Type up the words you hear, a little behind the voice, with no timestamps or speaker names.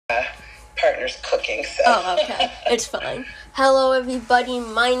partner's cooking, so. Oh, okay. It's fine. Hello, everybody.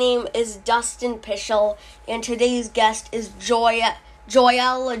 My name is Dustin Pueschel, and today's guest is Joyelle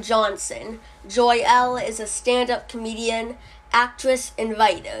Johnson. Joyelle is a stand-up comedian, actress, and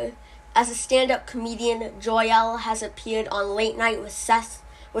writer. As a stand-up comedian, Joyelle has appeared on Late Night with Seth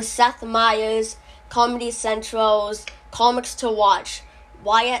Meyers, Comedy Central's Comics to Watch,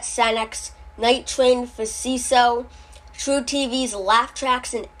 Wyatt, Cenac's Night Train for Seeso, TruTvs Laff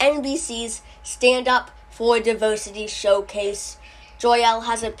Tracks, and NBC's Stand Up for Diversity Showcase. Joyelle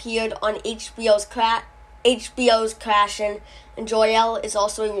has appeared on HBO's Crashing, and Joyelle is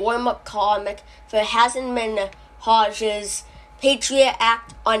also a warm-up comic for Hasan Minhaj's Patriot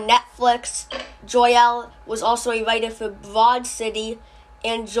act on Netflix. Joyelle was also a writer for Broad City,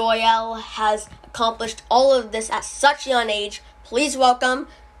 and Joyelle has accomplished all of this at such a young age. Please welcome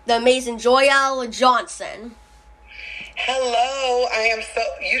the amazing Joyelle Johnson. Hello,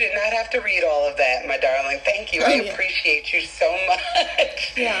 you did not have to read all of that, my darling. Thank you. I appreciate you so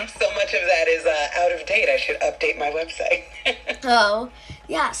much. Yeah. So much of that is out of date. I should update my website. Oh,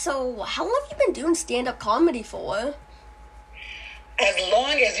 yeah. So how long have you been doing stand-up comedy for? As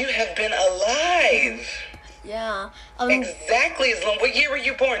long as you have been alive. Yeah. Exactly as long. What year were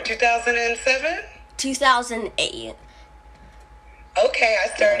you born? 2007? 2008. Okay, I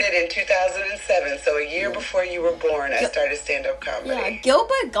started in 2007, so a year before you were born, I started stand-up comedy. Yeah,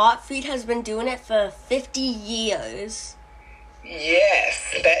 Gilbert Gottfried has been doing it for 50 years.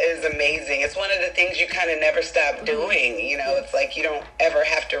 Yes, that is amazing. It's one of the things you kind of never stop doing. You know, it's like you don't ever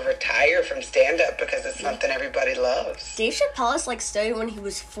have to retire from stand-up because it's something everybody loves. Dave Chappelle started when he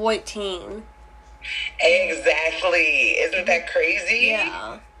was 14. Exactly. Isn't that crazy?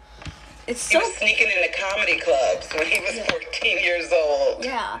 Yeah. He was sneaking into comedy clubs when he was 14 years old.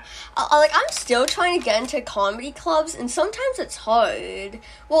 Yeah. I'm still trying to get into comedy clubs, and sometimes it's hard.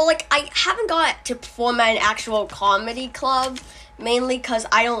 Well, I haven't got to perform at an actual comedy club, mainly because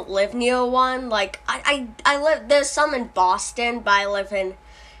I don't live near one. I live, there's some in Boston, but I live in,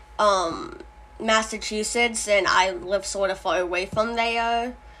 Massachusetts, and I live sort of far away from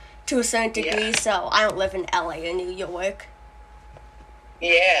there to a certain degree, so I don't live in LA or New York.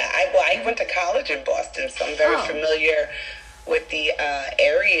 Yeah, I went to college in Boston, so I'm very familiar with the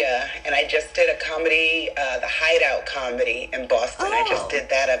area, and I just did a comedy, the Hideout comedy in Boston. I just did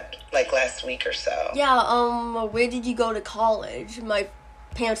that last week or so. Yeah, where did you go to college? My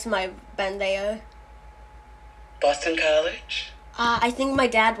parents might have been there. Boston College? I think my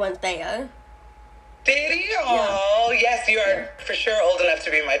dad went there. Did he? Oh, yeah. Yes, you are for sure old enough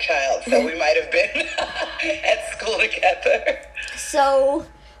to be my child, so we might have been at school together. So,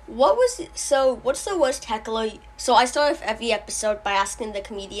 what's the worst heckler? So, I start off every episode by asking the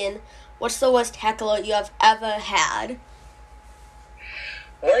comedian, what's the worst heckler you have ever had?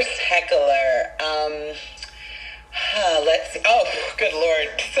 Worst heckler? Let's see. Oh, good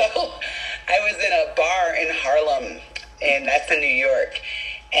Lord. So, I was in a bar in Harlem, and that's in New York.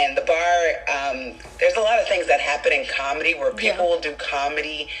 And the bar, there's a lot of things that happen in comedy where people will do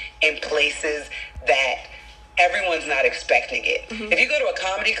comedy in places that everyone's not expecting it. If you go to a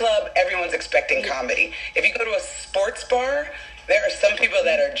comedy club, everyone's expecting comedy. If you go to a sports bar, there are some people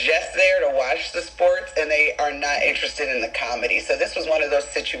that are just there to watch the sports and they are not interested in the comedy. So this was one of those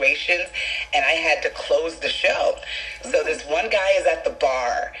situations, and I had to close the show. So this one guy is at the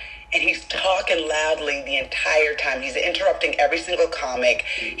bar, and he's talking loudly the entire time. He's interrupting every single comic.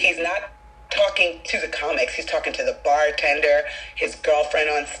 He's not talking to the comics. He's talking to the bartender, his girlfriend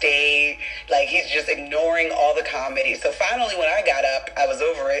on stage. He's just ignoring all the comedy. So finally, when I got up, I was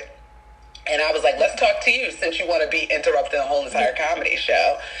over it. And I was like, let's talk to you since you want to be interrupting the whole entire comedy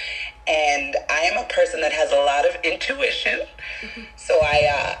show. And I am a person that has a lot of intuition. So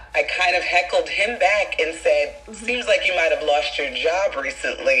I kind of heckled him back and said, seems like you might have lost your job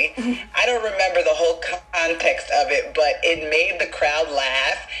recently. I don't remember the whole context of it, but it made the crowd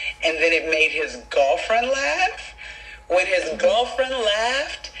laugh, and then it made his girlfriend laugh. When his girlfriend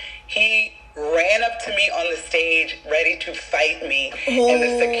laughed, he ran up to me on the stage ready to fight me, and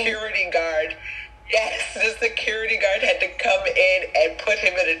the security guard... Yes, the security guard had to come in and put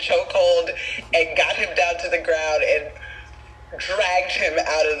him in a chokehold and got him down to the ground and dragged him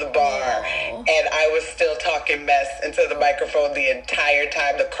out of the bar. And I was still talking mess into the microphone the entire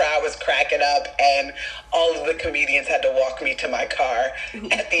time. The crowd was cracking up, and all of the comedians had to walk me to my car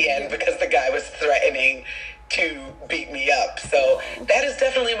at the end because the guy was threatening to beat me up. So that is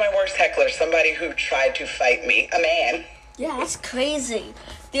definitely my worst heckler, somebody who tried to fight me, a man. Yeah, that's crazy.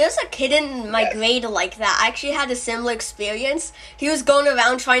 there's a kid in my grade like that. I actually had a similar experience. He was going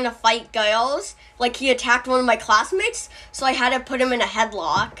around trying to fight girls. Like, he attacked one of my classmates, so I had to put him in a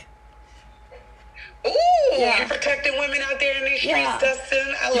headlock. Ooh, you're protecting women out there in these streets,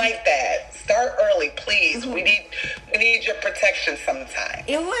 Dustin. I like that. Start early, please. We need your protection sometime.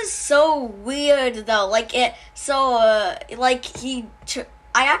 It was so weird though. Like he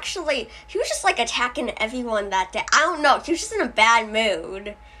was just like attacking everyone that day. I don't know. He was just in a bad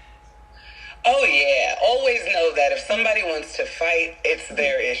mood. Oh, yeah. Always know that if somebody wants to fight, it's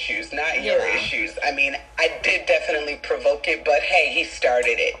their issues, not your issues. I mean, I did definitely provoke it, but hey, he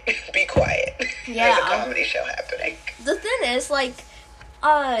started it. Be quiet. Yeah. There's a comedy show happening. The thing is, like,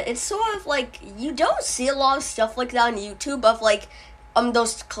 it's sort of like, you don't see a lot of stuff like that on YouTube of, like,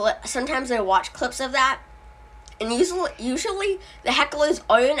 those clips. Sometimes I watch clips of that, and usually the hecklers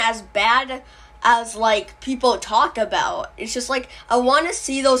aren't as bad as, like, people talk about. It's just, like, I want to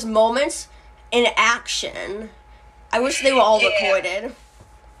see those moments in action. I wish they were all recorded.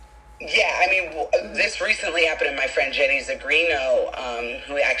 Yeah, I mean, this recently happened to my friend Jenny Zagrino,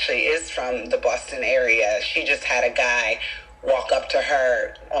 who actually is from the Boston area. She just had a guy walk up to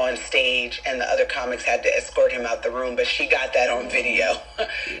her on stage, and the other comics had to escort him out the room, but she got that on video.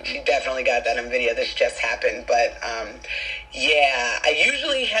 She definitely got that on video. This just happened, but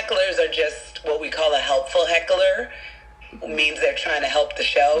usually hecklers are just what we call a helpful heckler. Means they're trying to help the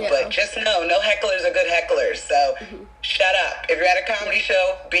show, but just know, no hecklers are good hecklers, so shut up. If you're at a comedy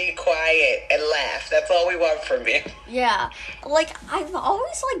show, be quiet and laugh. That's all we want from you. Yeah, like, I've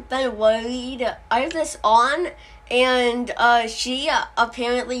always, like, been worried. I have this on, and she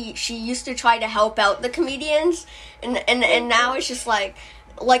apparently, she used to try to help out the comedians, and now it's just like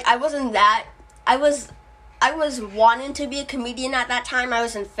I wasn't that, I was wanting to be a comedian at that time. I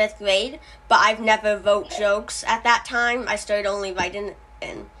was in 5th grade, but I've never wrote jokes at that time. I started only writing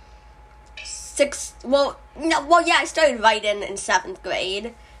in I started writing in 7th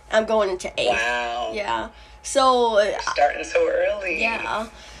grade. I'm going into 8th. Wow. Yeah. So you're starting so early. Yeah.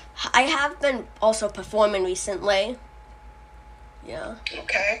 I have been also performing recently. Yeah.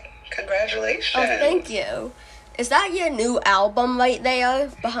 Okay. Congratulations. Oh, thank you. Is that your new album right there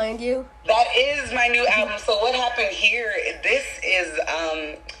behind you? That is my new album. So what happened here, this is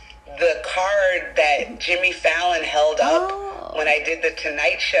the card that Jimmy Fallon held up when I did the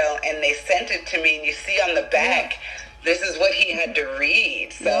Tonight Show, and they sent it to me, and you see on the back, this is what he had to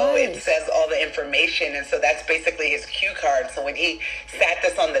read. So it says all the information, and so that's basically his cue card. So when he sat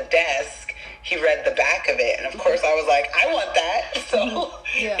this on the desk, he read the back of it, and of course I was like, I want that. So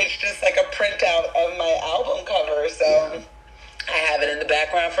it's just like a printout of my album cover. So I have it in the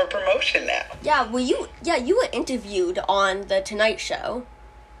background for promotion now. Yeah, well, you were interviewed on the Tonight Show.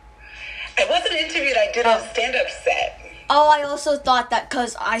 I wasn't interviewed. I did a stand-up set. Oh, I also thought that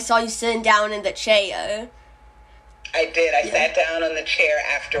because I saw you sitting down in the chair. I did. I sat down on the chair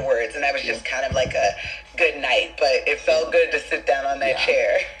afterwards, and that was just kind of like a good night, but it felt good to sit down on that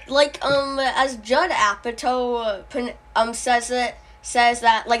chair. Like, as Judd Apatow says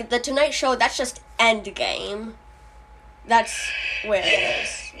that, like, the Tonight Show, that's just Endgame. That's where it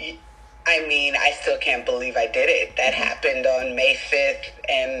is. I mean, I still can't believe I did it. That happened on May 5th,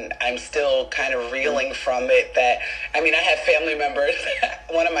 and I'm still kind of reeling from it. I have family members.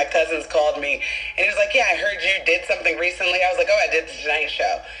 One of my cousins called me, and he was like, yeah, I heard you did something recently. I was like, oh, I did the Tonight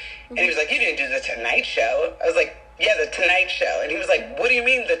Show. And he was like, you didn't do the Tonight Show. I was like, yeah, the Tonight Show. And he was like, what do you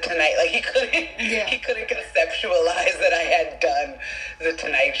mean the Tonight? Like, he couldn't conceptualize that I had done the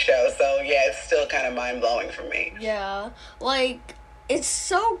Tonight Show. So, yeah, it's still kind of mind-blowing for me. Yeah, like, it's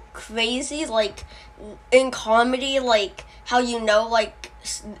so crazy, like, in comedy, like, how like,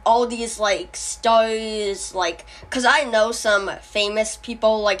 all these, like, stars, like, because I know some famous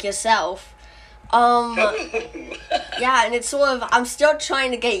people like yourself. Yeah, and it's sort of, I'm still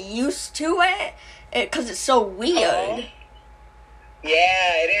trying to get used to it, because it's so weird.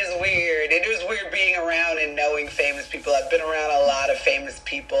 Yeah, it is weird. It is weird being around and knowing famous people. I've been around a lot of famous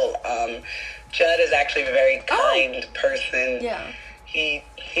people. Judd is actually a very kind person. Yeah. He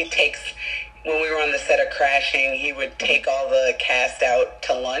takes, when we were on the set of Crashing, he would take all the cast out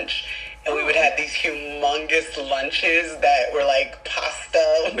to lunch, and we would have these humongous lunches that were like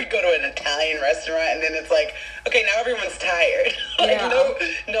pasta. We'd go to an Italian restaurant, and then it's like, okay, now everyone's tired.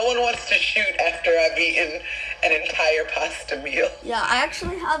 No one wants to shoot after I've eaten an entire pasta meal. Yeah, I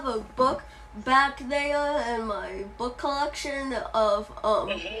actually have a book back there in my book collection of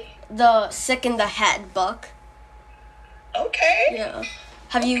the Sick in the Head book. Okay. Yeah.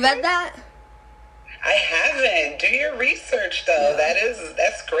 Have you read that? I haven't. Do your research, though. Yeah.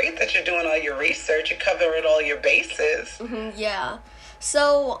 That's great that you're doing all your research. You're covering all your bases. Yeah.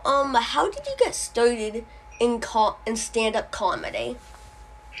 So, how did you get started in stand-up comedy?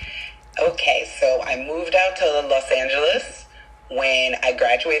 Okay, so I moved out to Los Angeles when I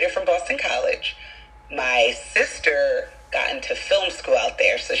graduated from Boston College. My sister got into film school out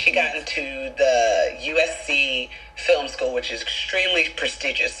there, so she got into the USC film school, which is extremely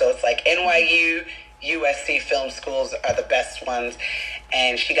prestigious. So it's like NYU, USC film schools are the best ones,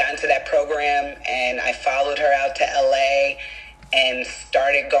 and she got into that program, and I followed her out to LA and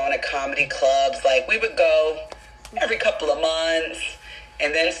started going to comedy clubs. Like, we would go every couple of months,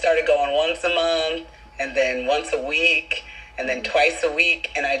 and then started going once a month, and then once a week, and then twice a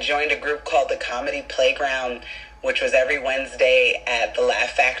week. And I joined a group called the Comedy Playground, which was every Wednesday at the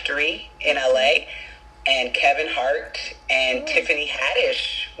Laugh Factory in LA. And Kevin Hart and Tiffany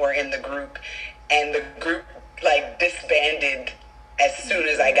Haddish were in the group. And the group, like, disbanded as soon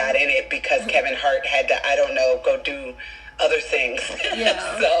as I got in it because Kevin Hart had to, I don't know, go do other things.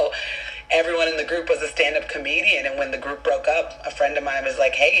 Yeah. So everyone in the group was a stand-up comedian. And when the group broke up, a friend of mine was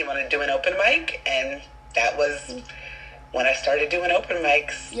like, hey, you want to do an open mic? And that was when I started doing open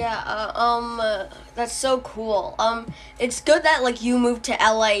mics. Yeah, that's so cool. It's good that, like, you moved to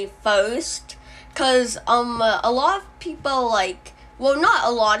LA first, because, a lot of people, like, well, not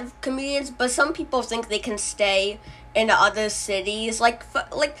a lot of comedians, but some people think they can stay in other cities. Like,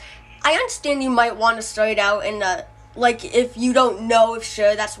 I understand you might want to start out in like, if you don't know if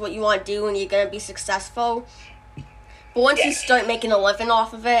sure that's what you want to do and you're going to be successful. But once you start making a living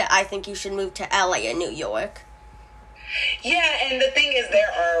off of it, I think you should move to LA or New York. Yeah, and the thing is, there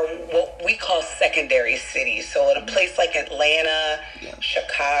are what we call secondary cities. So in a place like Atlanta,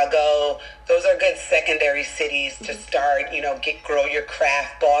 Chicago, those are good secondary cities to start, grow your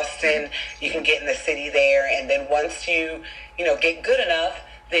craft. Boston, you can get in the city there. And then once you, get good enough,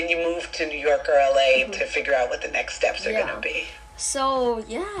 then you move to New York or LA to figure out what the next steps are going to be. So,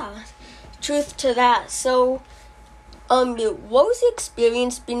 yeah, truth to that. So, what was the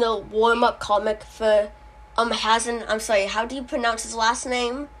experience being a warm-up comic for Hasan? I'm sorry, how do you pronounce his last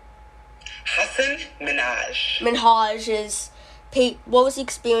name? Hasan Minhaj. Minhaj is... What was the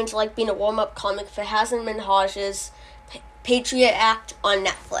experience like being a warm-up comic for Hasan Minhaj's Patriot act on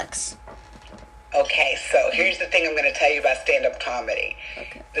Netflix? Okay, so here's the thing I'm going to tell you about stand-up comedy.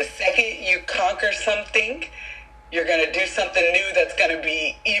 Okay. The second you conquer something, you're going to do something new that's going to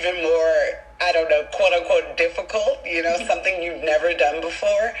be even more, I don't know, quote-unquote difficult, something you've never done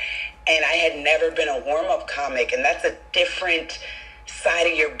before. And I had never been a warm-up comic, and that's a different side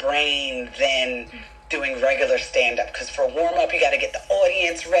of your brain than doing regular stand-up. Because for warm-up, you got to get the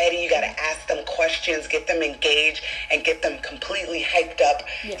audience ready, you got to ask them questions, get them engaged, and get them completely hyped up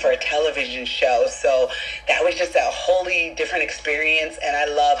for a television show. So that was just a wholly different experience, and I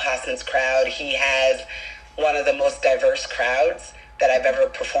love Hasan's crowd. He has one of the most diverse crowds that I've ever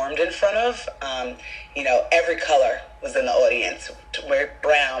performed in front of. Every color was in the audience. We're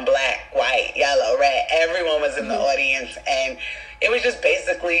brown, black, white, yellow, red. Everyone was in the audience. And it was just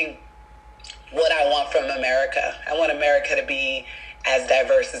basically what I want from America. I want America to be as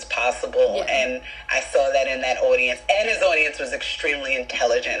diverse as possible. Yeah. And I saw that in that audience. And his audience was extremely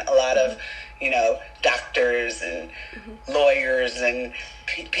intelligent. A lot of, doctors and lawyers and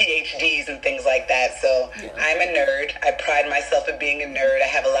PhDs and things like that. So I'm a nerd. I pride myself in being a nerd. I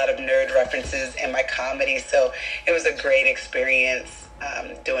have a lot of nerd references in my comedy. So it was a great experience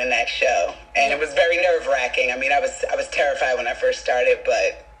doing that show. And it was very nerve-wracking. I mean, I was terrified when I first started,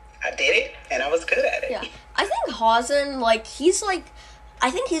 but I did it, and I was good at it. Yeah. I think Hasan, I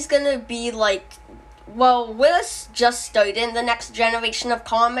think he's going to be, we're just starting the next generation of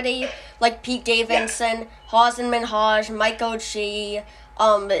comedy, like Pete Davidson, Hasan Minhaj, Mike O'Shea,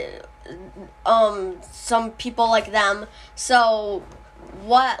 some people like them. So,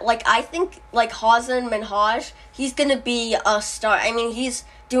 I think, Hasan Minhaj, he's gonna be a star. I mean, he's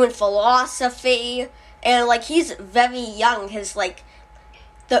doing philosophy, and, he's very young. His,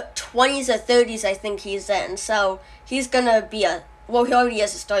 the 20s or 30s, I think he's in. So, he's gonna be he already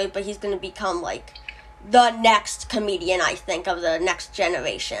is a star, but he's gonna become, the next comedian, I think, of the next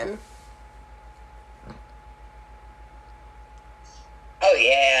generation. Oh,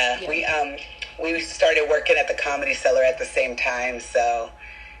 yeah. We started working at the Comedy Cellar at the same time, so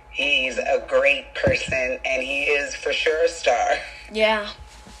he's a great person, and he is for sure a star. Yeah.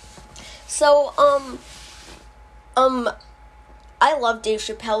 So, I love Dave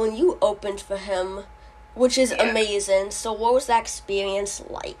Chappelle, and you opened for him, which is amazing. So what was that experience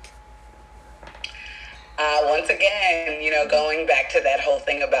like? Once again, going back to that whole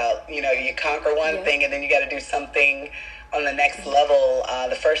thing about, you conquer one thing and then you got to do something on the next level.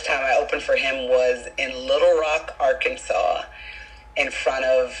 The first time I opened for him was in Little Rock, Arkansas. in front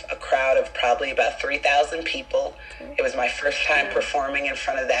of a crowd of probably about 3,000 people. It was my first time performing in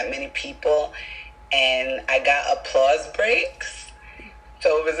front of that many people, and I got applause breaks.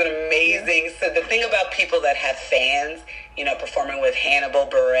 So it was an amazing... So the thing about people that have fans, you know, performing with Hannibal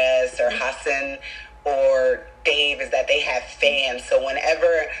Buress or Hasan or Dave, is that they have fans. So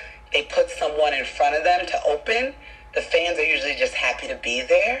whenever they put someone in front of them to open, the fans are usually just happy to be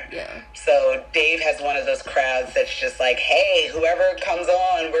there. Yeah. So Dave has one of those crowds that's just like, hey, whoever comes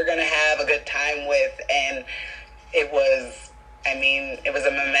on, we're going to have a good time with. And it was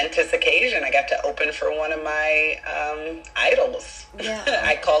a momentous occasion. I got to open for one of my idols. Yeah.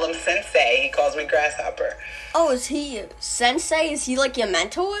 I call him Sensei. He calls me Grasshopper. Oh, is he Sensei? Is he like your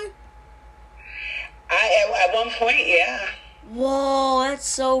mentor? At one point, yeah. Whoa, that's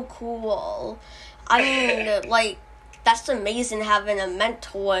so cool. I mean, like, that's amazing having a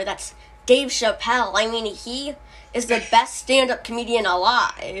mentor. That's Dave Chappelle. I mean, he is the best stand-up comedian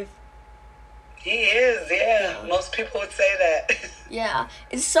alive. He is, yeah. Most people would say that. Yeah.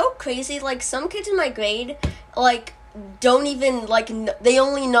 It's so crazy. Like, some kids in my grade, like, don't even, like, they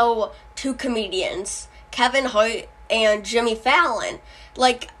only know two comedians, Kevin Hart and Jimmy Fallon.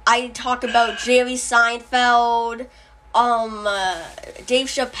 Like, I talk about Jerry Seinfeld, Dave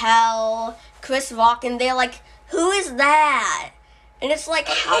Chappelle, Chris Rock, and they're like, who is that? And it's like,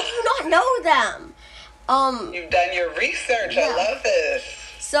 how do you not know them? You've done your research. Yeah. I love this.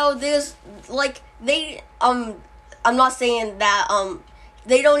 So there's, like, I'm not saying that,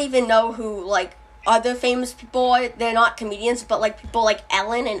 they don't even know who, like, other famous people are. They're not comedians, but, like, people like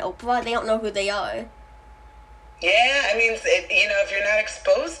Ellen and Oprah, they don't know who they are. Yeah, I mean, if you're not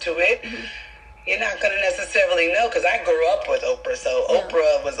exposed to it, you're not going to necessarily know, because I grew up with Oprah, so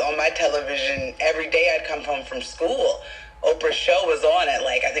Oprah was on my television every day. I'd come home from school. Oprah's show was on at,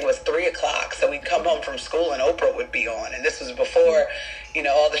 like, I think it was 3 o'clock, so we'd come home from school and Oprah would be on, and this was before,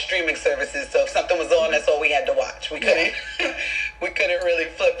 all the streaming services, so if something was on, that's all we had to watch. We couldn't, we couldn't really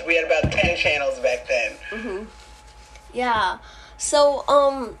flip. We had about 10 channels back then. Mm-hmm. Yeah. So,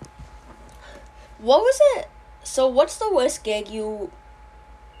 what was it? So, what's the worst gig you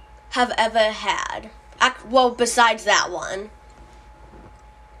have ever had? Well, besides that one.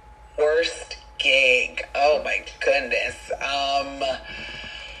 Worst gig. Oh my goodness.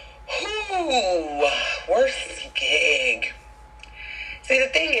 Worst gig. See, the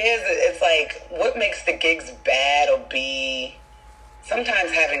thing is, it's like, what makes the gigs bad will be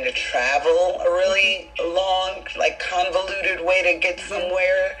sometimes having to travel a really long, like, convoluted way to get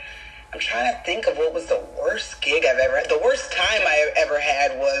somewhere. I'm trying to think of what was the worst gig I've ever had. The worst time I ever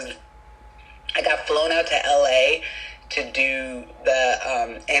had was I got flown out to LA to do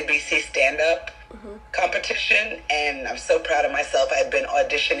the NBC stand-up competition, and I'm so proud of myself. I had been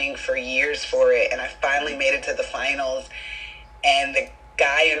auditioning for years for it, and I finally made it to the finals, and the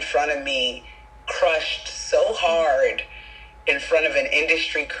guy in front of me crushed so hard in front of an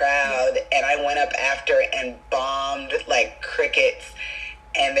industry crowd, and I went up after and bombed like crickets.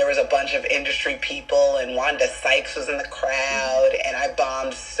 And there was a bunch of industry people, and Wanda Sykes was in the crowd, and I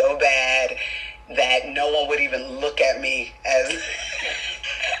bombed so bad that no one would even look at me as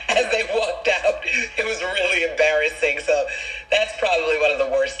they walked out. It was really embarrassing. So that's probably one of the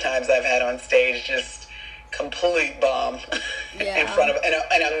worst times I've had on stage, just complete bomb in front of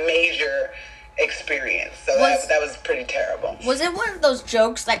and a major experience. So that was pretty terrible. Was it one of those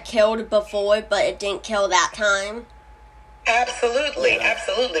jokes that killed before, but it didn't kill that time? Absolutely,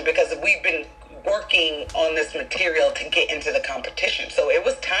 because we've been working on this material to get into the competition. So it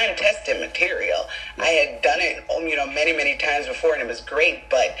was time-tested material. I had done it, many, many times before, and it was great.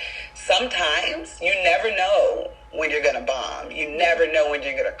 But sometimes you never know when you're going to bomb. You never know when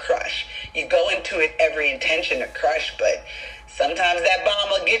you're going to crush. You go into it every intention to crush, but sometimes that bomb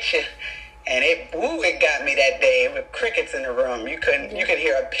will get you. And it got me that day with crickets in the room. You could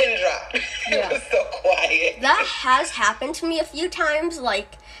hear a pin drop. It was so quiet. That has happened to me a few times.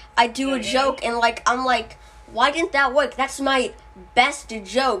 Like, I do a joke and, like, I'm like, why didn't that work? That's my best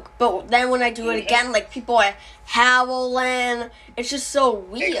joke. But then when I do it again, like, people are howling. It's just so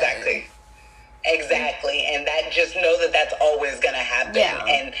weird. Exactly. And that, just know that that's always going to happen. Yeah.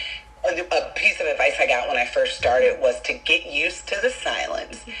 And a piece of advice I got when I first started was to get used to the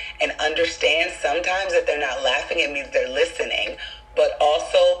silence and understand sometimes if they're not laughing, it means they're listening. But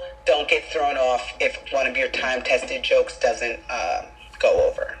also, don't get thrown off if one of your time-tested jokes doesn't go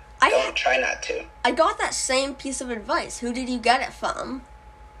over. Try not to. I got that same piece of advice. Who did you get it from?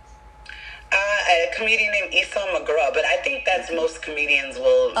 I a comedian named Esau McGraw, but I think that's most comedians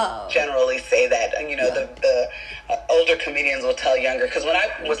will generally say that. And, the older comedians will tell younger. Because when I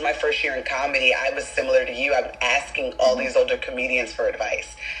was my first year in comedy, I was similar to you. I was asking all these older comedians for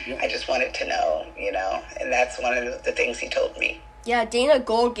advice. Yeah. I just wanted to know, and that's one of the things he told me. Yeah, Dana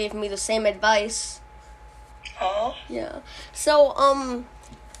Gold gave me the same advice. Oh. Yeah. So,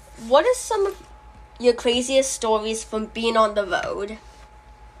 what is some of your craziest stories from being on the road?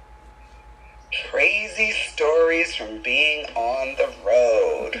 Crazy stories from being on the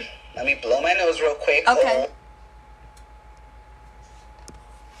road. Let me blow my nose real quick. Okay.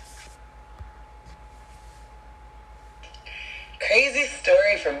 Crazy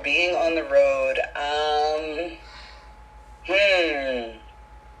story from being on the road.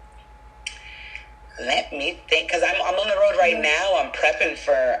 Let me think, because I'm on the road right now. I'm prepping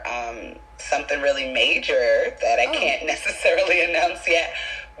for something really major that I can't necessarily announce yet.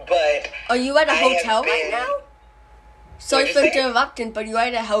 But are you at a hotel right now? Sorry for interrupting, but you're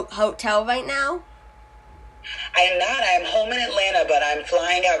at a hotel right now? I am not. I am home in Atlanta, but I'm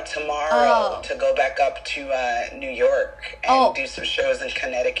flying out tomorrow to go back up to New York and do some shows in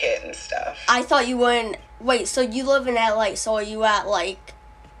Connecticut and stuff. I thought you were in... Wait, so you live in LA, so are you at,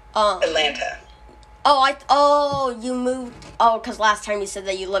 Atlanta. You moved... Oh, because last time you said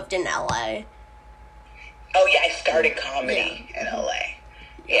that you lived in LA. Oh, yeah, I started comedy in LA.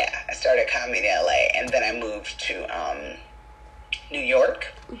 Yeah, I started comedy in LA, and then I moved to New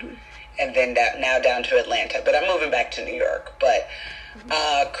York. Mm-hmm. And then now down to Atlanta. But I'm moving back to New York. But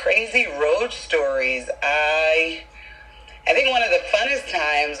crazy road stories. I think one of the funnest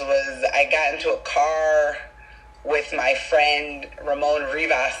times was I got into a car with my friend Ramon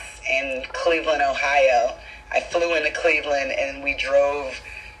Rivas in Cleveland, Ohio. I flew into Cleveland and we drove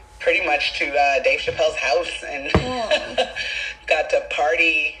pretty much to Dave Chappelle's house and got to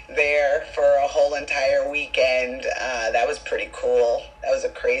party there for a whole entire weekend. That was pretty cool. That was a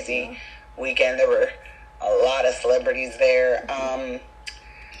crazy weekend. There were a lot of celebrities there. I'm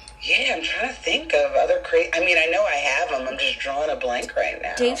trying to think of other crazy... I mean, I know I have them. I'm just drawing a blank right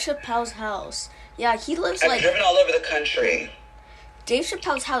now. Dave Chappelle's house. Yeah, he lives I've driven all over the country. Dave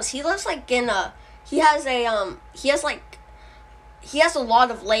Chappelle's house. He lives in a... He has a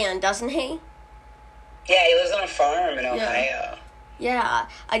lot of land, doesn't he? Yeah, he lives on a farm in Ohio. Yeah,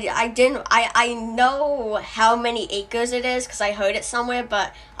 I know how many acres it is because I heard it somewhere,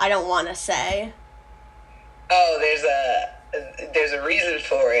 but I don't want to say. Oh, there's a reason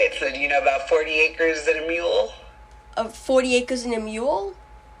for it. So do you know about 40 acres and a mule? 40 acres and a mule?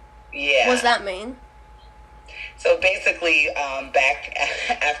 Yeah. What does that mean? So basically, back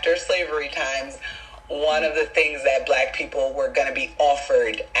after slavery times, one of the things that black people were going to be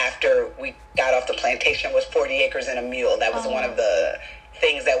offered after we got off the plantation was 40 acres and a mule. That was one of the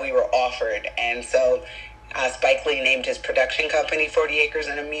things that we were offered. And so Spike Lee named his production company 40 Acres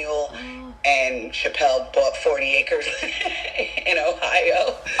and a Mule. And Chappelle bought 40 acres in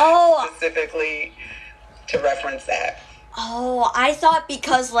Ohio specifically to reference that. Oh, I thought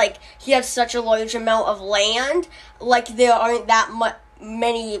because, he has such a large amount of land, there aren't that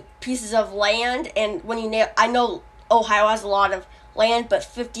many pieces of land, and when you I know Ohio has a lot of land, but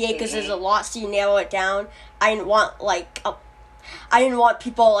 50 acres is a lot, so you narrow it down. I didn't want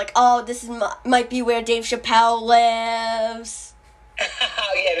people this might be where Dave Chappelle lives.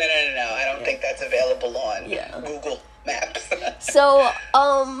 Oh yeah, no. I don't think that's available on Google Maps.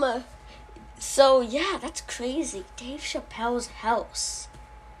 So yeah, that's crazy. Dave Chappelle's house.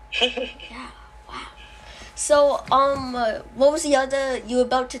 Yeah, wow. So, what was the other... You were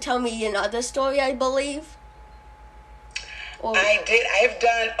about to tell me another story, I believe? I did. I've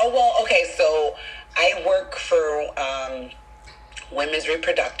done... Oh, well, okay, so I work for women's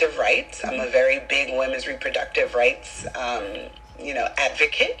reproductive rights. I'm a very big women's reproductive rights,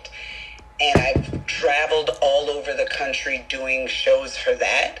 advocate. And I've traveled all over the country doing shows for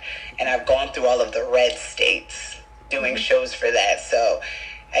that. And I've gone through all of the red states doing shows for that. So...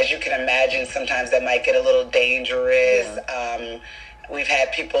 As you can imagine, sometimes that might get a little dangerous. Yeah. We've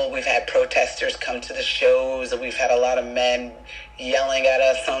had protesters come to the shows. We've had a lot of men yelling at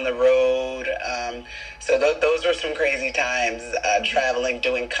us on the road. So those were some crazy times, traveling,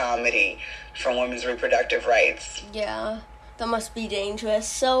 doing comedy for women's reproductive rights. Yeah, that must be dangerous.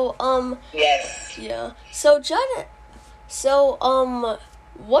 So, Yes. Yeah. So, Judd,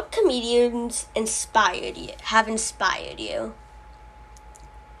 what comedians have inspired you?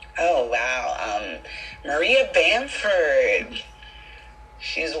 Oh, wow. Maria Bamford.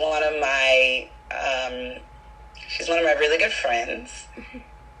 She's one of my really good friends.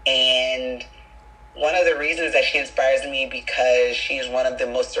 And one of the reasons that she inspires me because she is one of the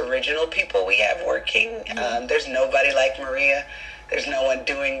most original people we have working. There's nobody like Maria. There's no one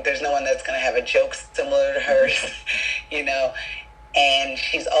that's going to have a joke similar to hers, you know. And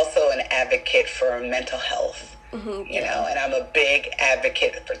she's also an advocate for mental health, you know, and I'm a big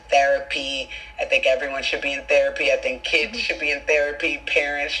advocate for therapy. I think everyone should be in therapy. I think kids should be in therapy.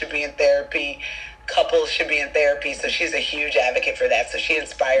 Parents should be in therapy. Couples should be in therapy. So she's a huge advocate for that. So she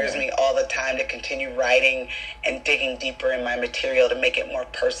inspires me all the time to continue writing and digging deeper in my material to make it more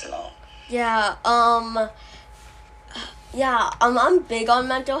personal. Yeah, I'm big on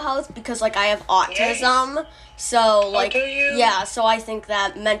mental health because, like, I have autism. Yay. So, like, do you? Yeah, so I think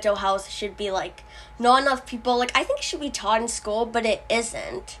that mental health should be, like, not enough people, like, I think it should be taught in school, but it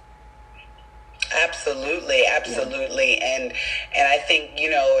isn't. Absolutely. And I think, you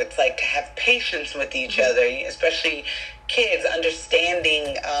know, it's like to have patience with each other, especially kids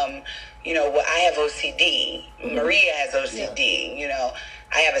understanding, you know, I have OCD. Maria has OCD, you know.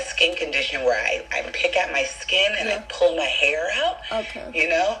 I have a skin condition where I pick at my skin and I pull my hair out, you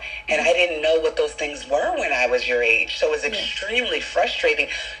know, and I didn't know what those things were when I was your age. So it was extremely frustrating.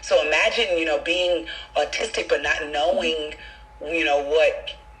 So imagine, you know, being autistic but not knowing, you know,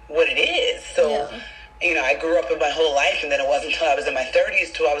 what it is. So, you know, I grew up in my whole life, and then it wasn't until I was in my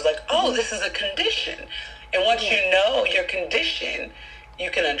 30s till I was like, oh, this is a condition. And once you know your condition, you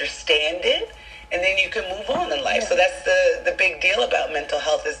can understand it. And then you can move on in life. So that's the big deal about mental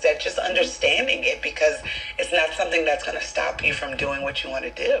health, is that just understanding it, because it's not something that's going to stop you from doing what you want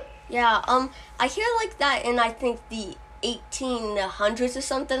to do. Yeah, I hear like that in, I think, the 1800s or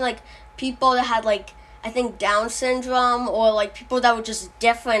something, like people that had, like, I think Down syndrome, or like people that were just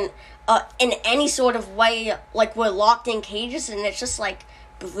different in any sort of way, like were locked in cages, and it's just like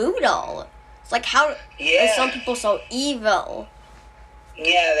brutal. It's like, how are some people so evil?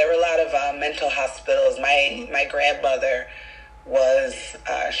 Yeah, there were a lot of mental hospitals. My grandmother was,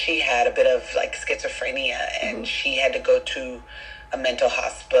 she had a bit of like schizophrenia, and she had to go to a mental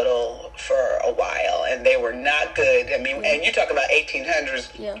hospital for a while, and they were not good. I mean, and you talk about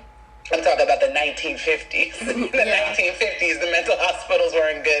 1800s. Yeah. I'm talking about the 1950s. The 1950s, the mental hospitals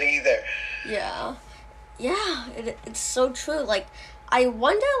weren't good either. Yeah. Yeah, it's so true. Like, I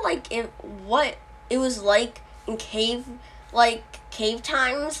wonder, like, what it was like in cave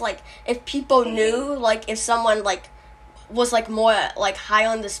times, like, if people knew, like, if someone, like, was, like, more, like, high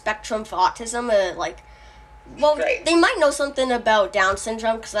on the spectrum for autism, or, like, well, they might know something about Down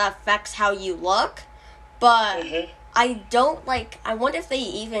syndrome because that affects how you look, but I don't, like, I wonder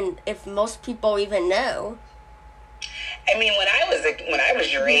if most people even know. I mean, when I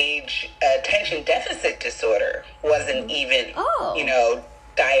was your age, attention deficit disorder wasn't even, you know,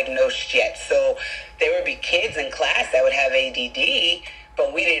 diagnosed yet. So there would be kids in class that would have ADD,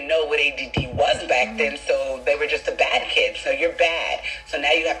 but we didn't know what ADD was back then, so they were just a bad kid. So you're bad. So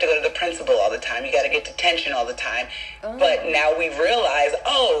now you have to go to the principal all the time. You got to get detention all the time. But now we realize,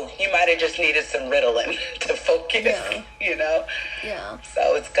 you might have just needed some Ritalin to focus, you know? Yeah.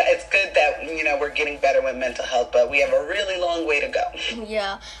 So it's good that, you know, we're getting better with mental health, but we have a really long way to go.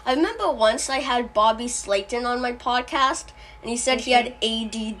 Yeah. I remember once I had Bobby Slayton on my podcast, and he said he had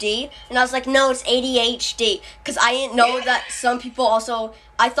ADD, and I was like, no, it's ADHD, because I didn't know that some people also,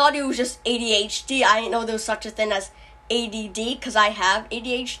 I thought it was just ADHD, I didn't know there was such a thing as ADD, because I have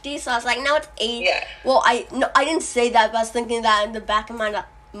ADHD, so I was like, no, it's ADD. Yeah. Well, I didn't say that, but I was thinking that in the back of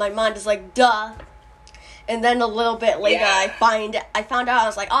my mind is like, duh. And then a little bit later, I found out, I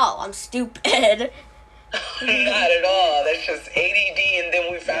was like, oh, I'm stupid. Not at all. That's just ADD, and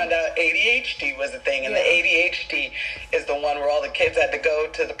then we found out ADHD was a thing, and the ADHD is the one where all the kids had to go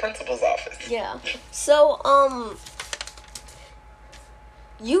to the principal's office. Yeah. So,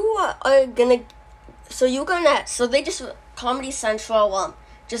 they just, Comedy Central,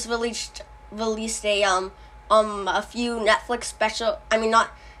 just released a few Netflix special,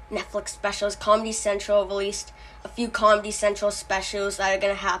 not Netflix specials, Comedy Central released a few Comedy Central specials that are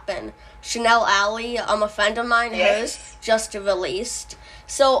gonna happen. Chanel Alley, a friend of mine, hers just released.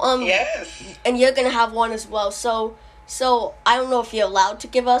 So, and you're gonna have one as well. So I don't know if you're allowed to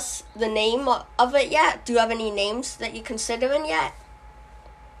give us the name of it yet. Do you have any names that you're considering yet?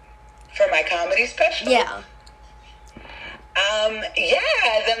 For my comedy special? Yeah.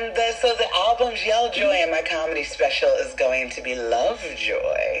 So the album Joyelle Joy and my comedy special is going to be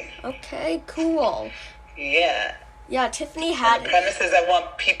Lovejoy. Okay, cool. Yeah. Yeah, Tiffany had... The premise is I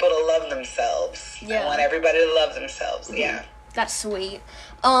want people to love themselves. Yeah. I want everybody to love themselves. Mm-hmm. Yeah. That's sweet.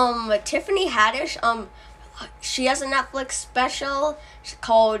 Tiffany Haddish, she has a Netflix special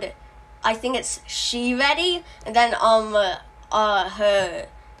called, I think it's She Ready, and then her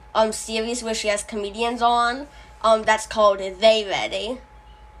series where she has comedians on. That's called They Ready.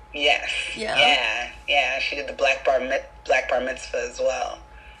 Yes. Yeah. She did the Black Bar Mitzvah as well.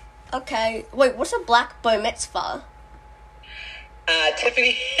 Okay. Wait, what's a Black Bar Mitzvah?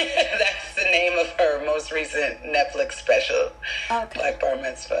 Tiffany, that's the name of her most recent Netflix special. Okay. Black Bar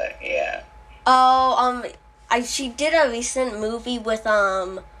Mitzvah, yeah. Oh, she did a recent movie with,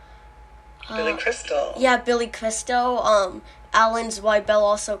 Billy Crystal. Yeah, Billy Crystal. Alan's wife, Belle,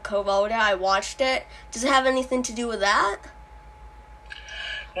 also co-wrote it. I watched it. Does it have anything to do with that?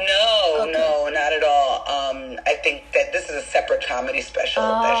 No, not at all. I think that this is a separate comedy special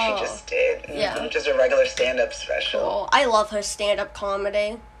that she just did. Yeah. Just a regular stand-up special. Cool. I love her stand-up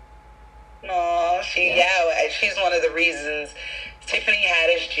comedy. No, she's one of the reasons. Tiffany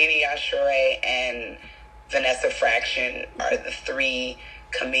Haddish, Jeannie Ashere, and Vanessa Fraction are the three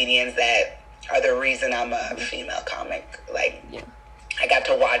comedians that are the reason I'm a female comic. Like, I got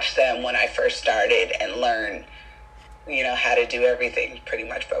to watch them when I first started and learn, how to do everything pretty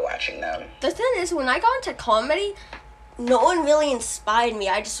much by watching them. The thing is, when I got into comedy, no one really inspired me.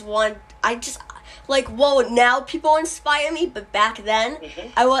 Now people inspire me, but back then,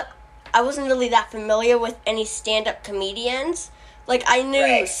 I wasn't really that familiar with any stand-up comedians. Like, I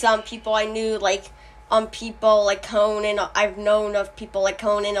knew some people. I knew, people like Conan. I've known of people like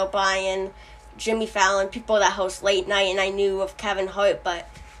Conan O'Brien, Jimmy Fallon, people that host late night, and I knew of Kevin Hart, but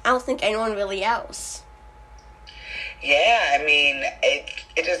I don't think anyone really else. Yeah, I mean,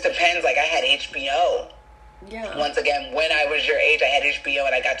 it just depends. Like, I had HBO. Yeah. Once again, when I was your age, I had HBO,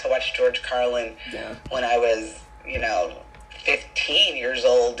 and I got to watch George Carlin when I was, 15 years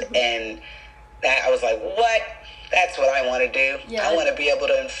old, and that I was like, what? That's what I want to do. Yeah. I want to be able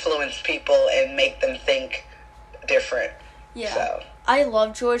to influence people and make them think different. Yeah. So. I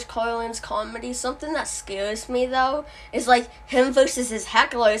love George Carlin's comedy. Something that scares me, though, is, him versus his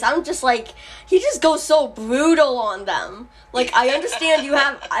hecklers. I'm just he just goes so brutal on them. I understand you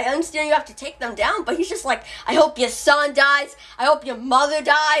have to take them down, but he's just I hope your son dies. I hope your mother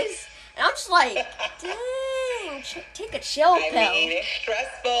dies. And I'm just dang, take a chill pill. I mean, it's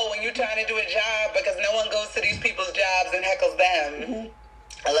stressful when you're trying to do a job because no one goes to these people's jobs and heckles them. Mm-hmm.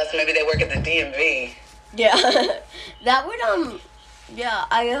 Unless maybe they work at the DMV. Yeah. That would, yeah,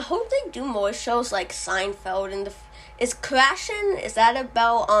 I hope they do more shows like Seinfeld and is Crashing, is that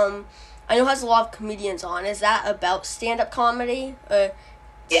about, I know it has a lot of comedians on, is that about stand-up comedy or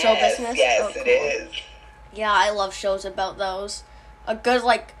show business? Yes, cool. It is. Yeah, I love shows about those. A good,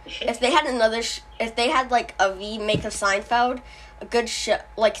 if they had if they had, a remake of Seinfeld, a good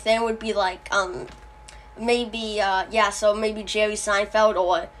thing would be, maybe, so maybe Jerry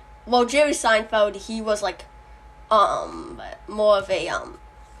Seinfeld Jerry Seinfeld, he was, more of a,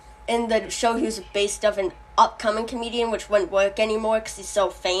 in the show he was based off an upcoming comedian, which wouldn't work anymore because he's so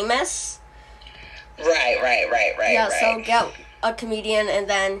famous. Right. Yeah, so get a comedian and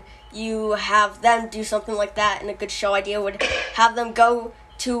then you have them do something like that, and a good show idea would have them go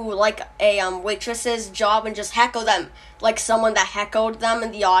to, a waitress's job and just heckle them, someone that heckled them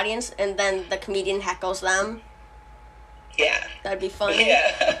in the audience, and then the comedian heckles them. Yeah. That'd be funny.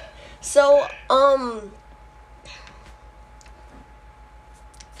 Yeah. So,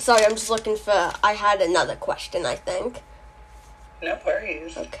 sorry, I'm just looking for, I had another question, I think. No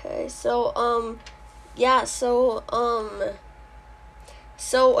worries. Okay, so,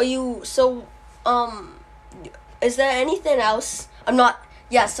 is there anything else,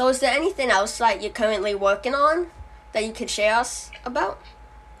 is there anything else that you're currently working on that you could share us about?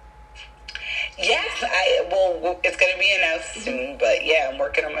 Yes, it's going to be announced soon, but yeah, I'm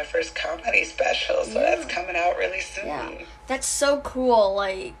working on my first comedy special, so that's coming out really soon. Yeah, that's so cool,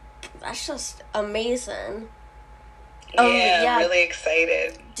 that's just amazing. I'm really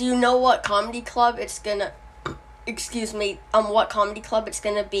excited. Do you know what comedy club it's gonna, what comedy club it's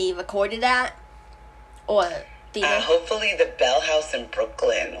gonna be recorded at? Or theater? Hopefully the Bell House in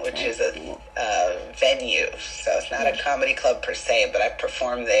Brooklyn, which is a venue, so it's not a comedy club per se, but I've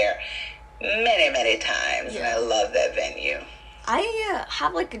performed there many, many times, and I love that venue. I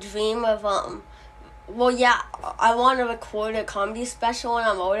have a dream of I want to record a comedy special when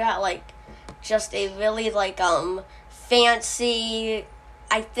I'm older at just a really fancy,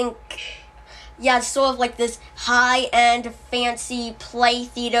 I think, sort of this high-end fancy play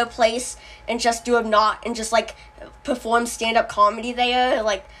theater place, and just perform stand-up comedy there,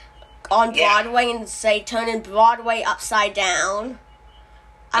 on Broadway, and turning Broadway upside down.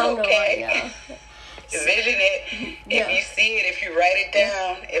 I don't know. Vision it. If you see it, if you write it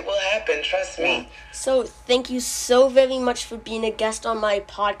down, it will happen. Trust me. So thank you so very much for being a guest on my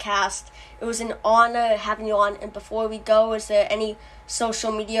podcast. It was an honor having you on. And before we go, is there any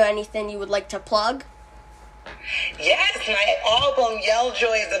social media or anything you would like to plug? Yes, my album Yell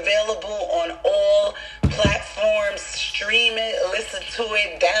Joy is available on all platforms. Stream it, listen to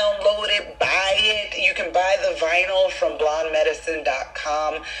it, download it, buy it. You can buy the vinyl from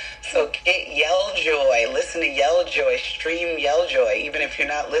blondemedicine.com. So get Yell Joy, listen to Yell Joy, stream Yell Joy, even if you're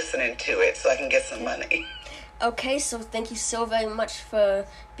not listening to it, so I can get some money. Okay, so thank you so very much for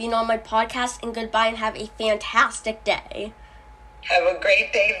being on my podcast, and goodbye, and have a fantastic day. Have a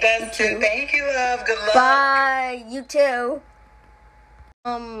great day, Dustin. Thank you, love. Good luck. Bye. You too.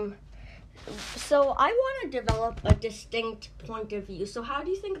 So I want to develop a distinct point of view. So how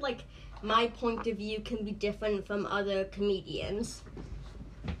do you think, like, my point of view can be different from other comedians?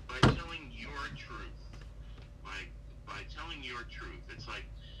 By telling your truth. By telling your truth. It's like,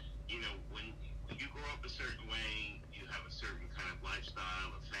 when you grow up a certain way, you have a certain kind of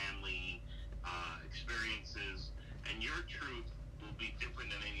lifestyle, a family, experiences, and your truth will be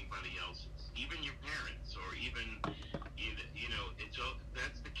different than anybody else's. Even your parents, or even,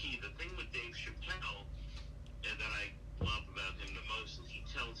 that's the key. The thing with Dave Chappelle that I love about him the most is he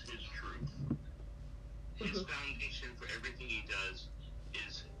tells his truth. His foundation for everything he does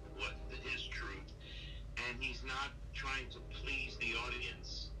is his truth, and he's not trying to please the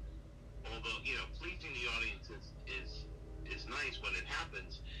audience. Although, pleasing the audience is nice when it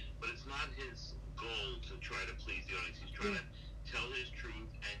happens, but it's not his goal to try to please the audience. He's trying to tell his truth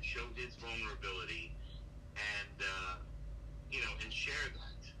and show his vulnerability, and and share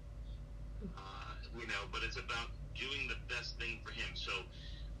that. But it's about doing the best thing for him. So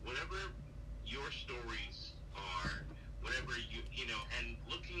whatever your stories are, whatever and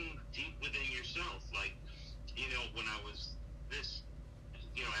looking deep within yourself, like, when I was this,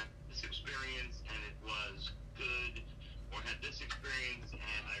 had this experience and it was good, or had this experience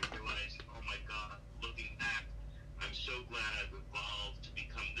and I realized, oh my God, looking back, I'm so glad I've evolved to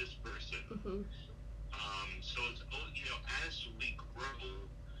become this person. So it's, as we grow,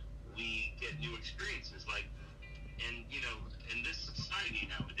 we get new experiences. Like, and in this society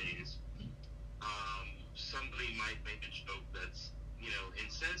nowadays, somebody might make a joke that's,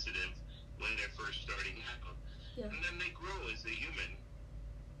 insensitive when they're first starting out. And then they grow as a human,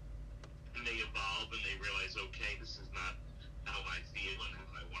 and they evolve, and they realize, okay, this is not how I feel and how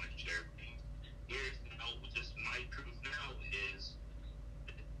I want to share things. Here's just my truth now is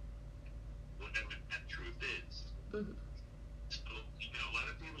whatever that truth is. So, a lot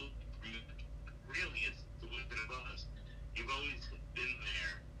of people, really, it's the Wizard of Oz. You've always been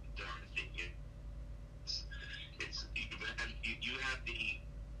there, Dorothy.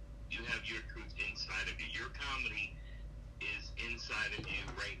 You have your truth inside of you. Your comedy is inside of you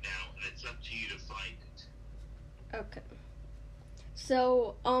right now, and it's up to you to find it. Okay.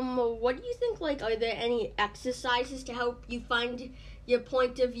 So, what do you think, like, are there any exercises to help you find your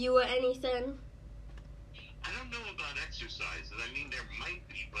point of view or anything? I don't know about exercises. I mean, there might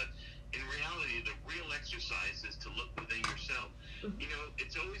be, but in reality, the real exercise is to look within yourself.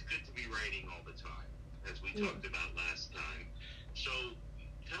 It's always good to be writing all the time, as we talked about last time. So,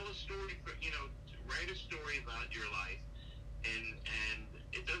 tell a story, write a story about your life, and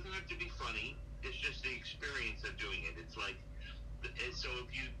it doesn't have to be funny. It's just the experience of doing it. It's like, so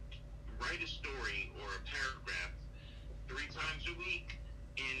if you write a story or a paragraph 3 times a week,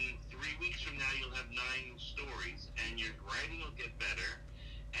 in 3 weeks from now you'll have 9 stories, and your writing will get better,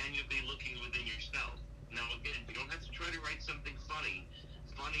 and you'll be looking within yourself. Now again, you don't have to try to write something funny.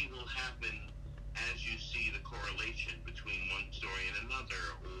 Funny will happen as you see the correlation between one story and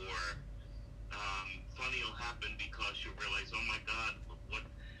another, or funny will happen because you'll realize, oh my God, what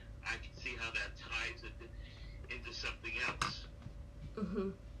I can see how that ties it into something else.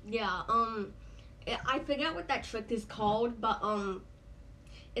 Yeah, I forget what that trick is called, but,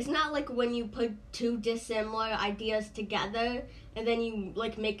 it's not like when you put 2 dissimilar ideas together, and then you,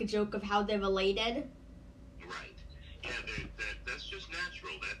 like, make a joke of how they're related. Right. Yeah, that's just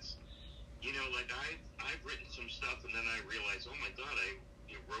natural. That's, like, I've written some stuff, and then I realized, oh my God, I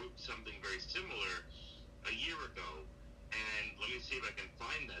wrote something very similar a year ago, and let me see if I can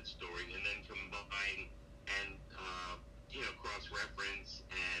find that story, and then combine and, cross-reference,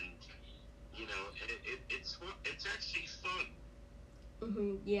 and, it's actually fun.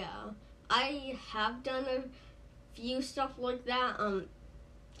 Yeah. I have done a few stuff like that.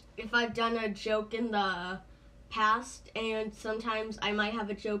 If I've done a joke in the past, and sometimes I might have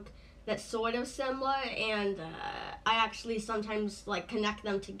a joke that's sort of similar, and I actually sometimes, like, connect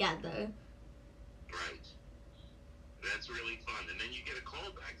them together. Right. That's really fun. And then you get a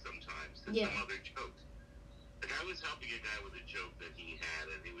callback sometimes to some other joke. Like, I was helping a guy with a joke that he had,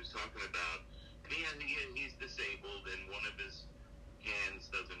 and he was talking about, he's disabled, and one of his hands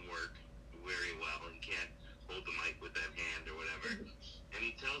doesn't work very well and can't hold the mic with that hand or whatever. And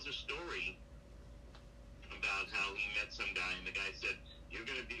he tells a story about how he met some guy, and the guy said, "You're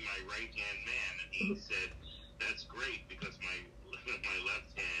going to be my right-hand man." And he said, "That's great, because my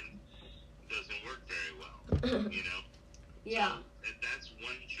left hand doesn't work very well," you know? Yeah. So that's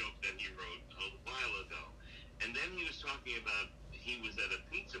one joke that he wrote a while ago. And then he was talking about he was at a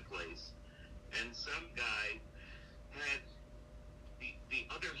pizza place, and some guy had the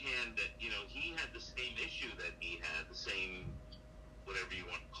other hand that, you know, he had the same issue that he had, the same, whatever you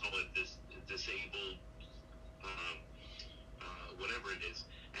want to call it, this disabled, whatever it is.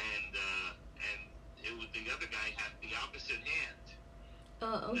 And it was, the other guy had the opposite hand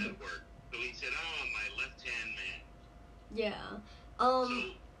that worked. So he said, "Oh, my left-hand man." Yeah. So,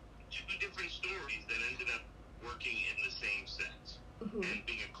 two different stories that ended up working in the same sense and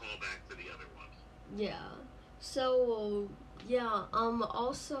being a callback to the other one. Yeah. So, yeah,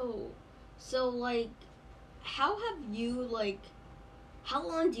 also, so, like, how have you, like, how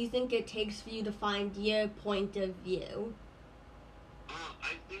long do you think it takes for you to find your point of view?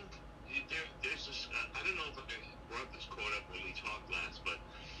 I think there's this, I don't know if I brought this quote up when we talked last, but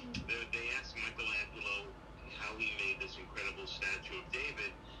they asked Michelangelo how he made this incredible statue of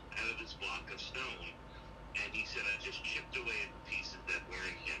David out of this block of stone. And he said, "I just chipped away at the pieces that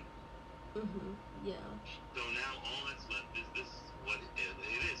weren't him." Yeah. So now all that's left is this, what it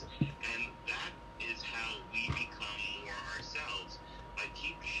is. And that is how we become more ourselves, by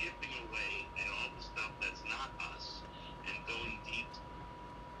keep chipping away at all the stuff that's not us and going deep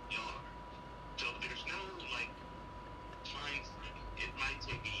beyond. So there's no, like, time frame. It might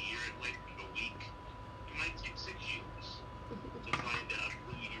take a year, it might take a week, it might take 6 years to find out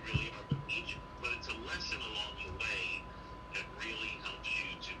who you really are. But it's a lesson along the way that really helps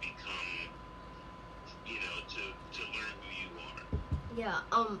you to become, you know, to learn who you are. Yeah,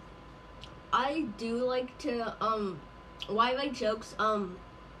 I do like to, why I like jokes,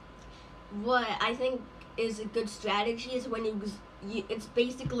 what I think is a good strategy is when it's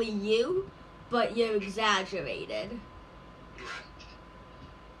basically you, but you're exaggerated. Right.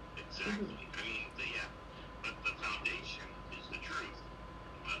 Exactly. I mean, but the foundation is the truth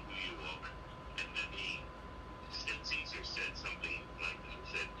about who you are. And then Caesar said something like that. He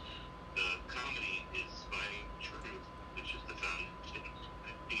said, the comedy is finding truth, which is the foundation.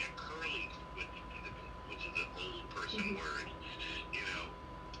 Being a curly with the end of it, which is an old person word. You know,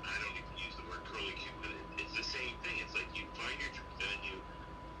 I don't even use the word curly cute, but it's the same thing. It's like you find your truth and then you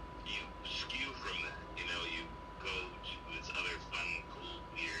skew from that. You know, you go to this other fun, cool,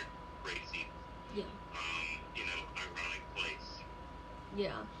 weird, crazy, you know, ironic place.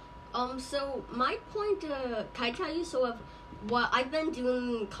 Yeah. So my point, can I tell you sort of what I've been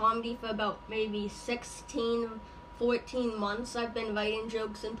doing comedy for about maybe 16, 14 months. I've been writing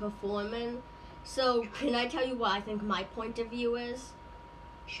jokes and performing. So can I tell you what I think my point of view is?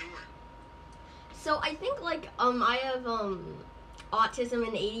 Sure. So I think, like, I have, autism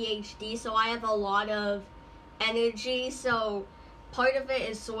and ADHD, so I have a lot of energy, so part of it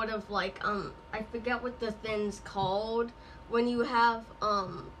is sort of like, I forget what the thing's called, when you have,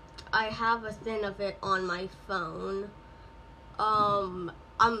 I have a thing of it on my phone.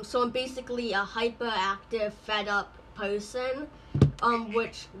 So I'm basically a hyperactive, fed up person,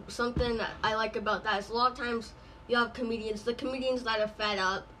 which something that I like about that is a lot of times you have the comedians that are fed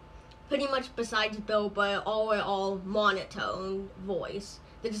up, pretty much besides Bill, but all monotone voice.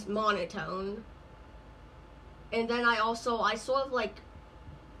 They're just monotone. And then I sort of like,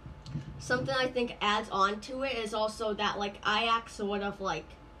 something I think adds on to it is also that, like, I act sort of like,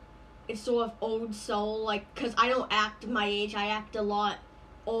 it's sort of old soul, like, because I don't act my age, I act a lot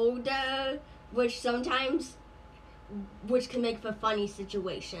older, which can make for funny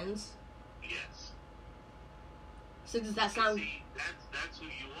situations. Yes. So does that sound... See, that's who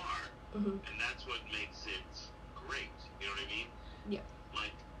you are, and that's what makes it great, you know what I mean? Yeah.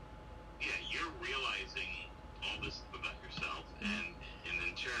 Like, yeah, you're realizing all this about yourself, and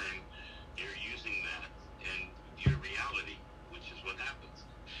in turn, you're using that and your reality, which is what happens.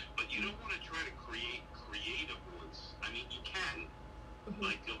 But you don't want to try to create a voice. I mean, you can,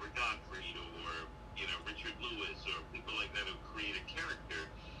 like Gilbert Gottfried or, you know, Richard Lewis or people like that who create a character,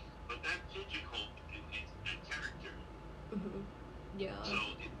 but that pigeonhole is that character. Yeah. So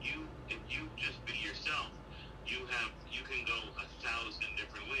if you just be yourself, you can go 1,000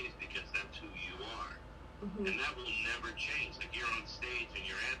 different ways because that's who you are. And that will never change. Like, you're on stage and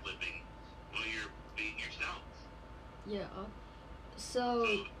you're ad-libbing, well, you're being yourself. Yeah.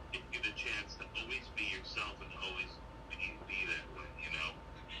 So give you the chance to always be yourself and always be that way, you know?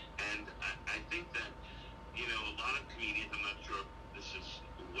 And I think that, you know, a lot of comedians, I'm not sure if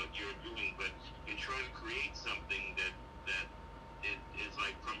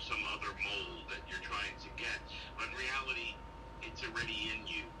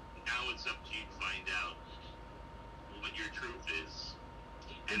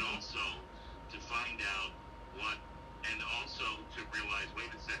And also to find out what, and also to realize,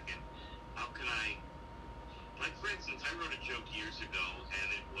 wait a second, how can I, like for instance, I wrote a joke years ago and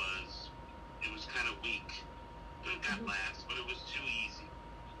it was kind of weak. It got laughs, but it was too easy.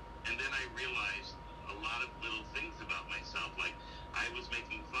 And then I realized a lot of little things about myself, like I was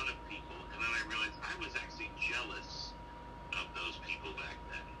making fun of people, and then I realized I was actually jealous of those people back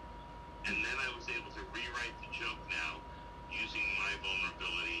then. And then I was able to rewrite the joke now using my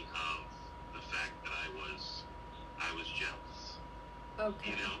vulnerability of the fact that I was jealous.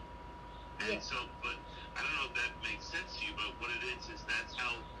 Okay. You know? And so, but I don't know if that makes sense to you, but what it is that's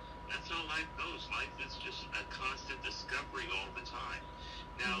how life goes. Life is just a constant discovery all the time.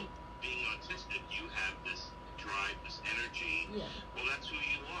 Now, being autistic, you have this drive, this energy. Yeah. Well, that's who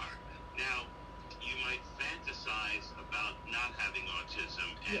you are. Now, you might fantasize about not having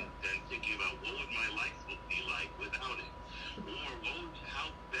autism and then thinking about what would my life be like without it, or how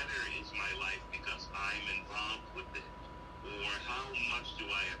better is my life because I'm involved with it, or how much do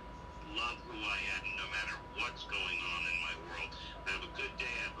I love who I am no matter what's going on in my world. I have a good day,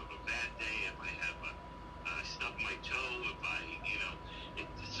 I have a bad day, if I have I stub my toe, if I,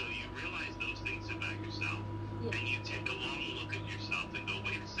 so you realize those things about yourself, and you take a long look at yourself and go,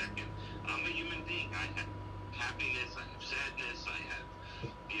 wait a second, I'm a human being. I have happiness, I have sadness, I have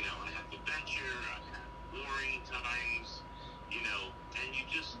adventure, I have boring times, and you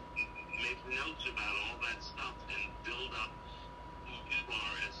just make notes about all that stuff and build up who you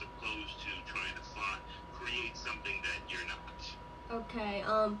are as opposed to trying to create something that you're not. Okay,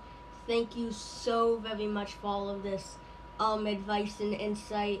 thank you so very much for all of this advice and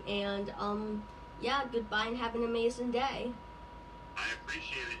insight, and goodbye and have an amazing day. I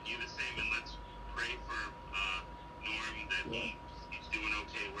appreciate it. You the same, and let's pray for Norm that he's doing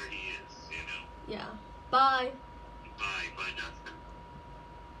okay where he is, Yeah. Bye. Bye, Dustin.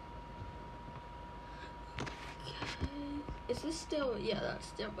 Okay. Is this still? Yeah, that's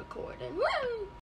still recording. Woo!